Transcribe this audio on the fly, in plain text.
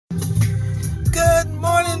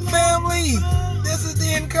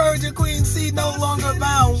Be encouraged, Queen C, no longer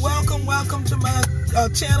bound. Welcome to my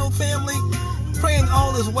channel, family. Praying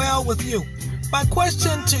all is well with you. My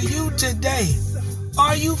question to you today,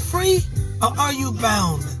 are you free or are you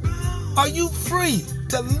bound? Are you free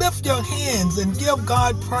to lift your hands and give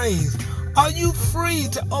God praise? Are you free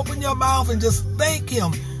to open your mouth and just thank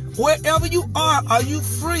Him? Wherever you are you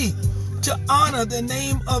free to honor the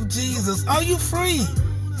name of Jesus? Are you free?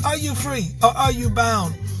 Are you free or are you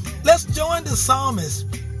bound? Let's join the psalmist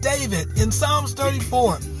David in Psalms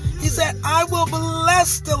 34. He said, I will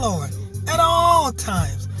bless the Lord at all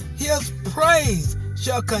times. His praise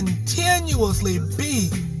shall continuously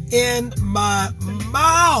be in my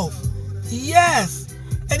mouth. Yes.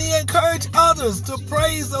 And he encouraged others to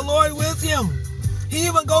praise the Lord with him. He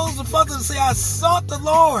even goes further to say, I sought the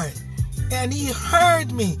Lord, and He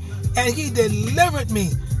heard me, and He delivered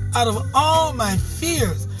me out of all my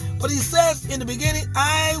fears. But he says in the beginning,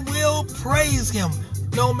 I will praise Him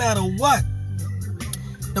no matter what.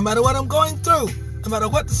 No matter what I'm going through, no matter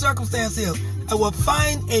what the circumstance is, I will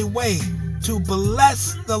find a way to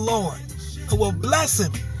bless the Lord. I will bless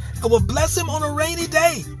Him. I will bless Him on a rainy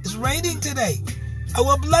day. It's raining today. I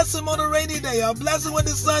will bless Him on a rainy day. I'll bless Him when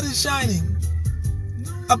the sun is shining.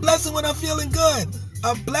 I bless Him when I'm feeling good.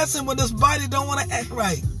 I bless Him when this body don't want to act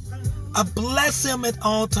right. I bless Him at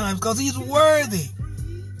all times because He's worthy.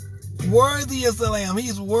 Worthy is the Lamb.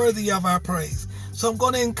 He's worthy of our praise. So I'm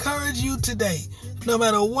going to encourage you today, no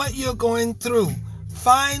matter what you're going through,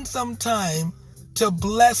 find some time to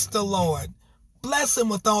bless the Lord. Bless Him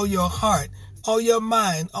with all your heart, all your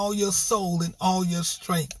mind, all your soul, and all your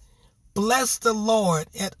strength. Bless the Lord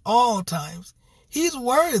at all times. He's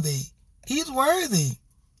worthy. He's worthy.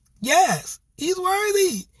 Yes, He's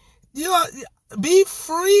worthy. Be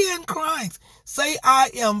free in Christ. Say, I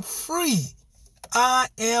am free. I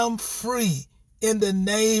am free in the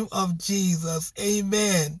name of Jesus.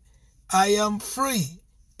 Amen. I am free,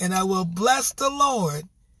 and I will bless the Lord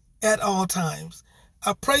at all times.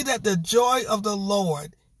 I pray that the joy of the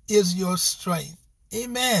Lord is your strength.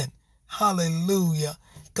 Amen. Hallelujah.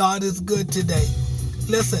 God is good today.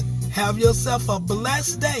 Listen, have yourself a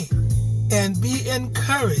blessed day and be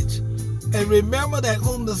encouraged. And remember that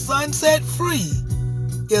whom the Son set free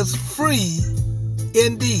is free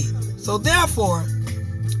indeed. So therefore,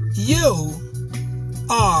 you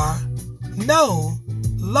are no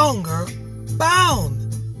longer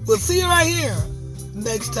bound. We'll see you right here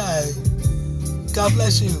next time. God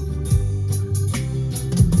bless you.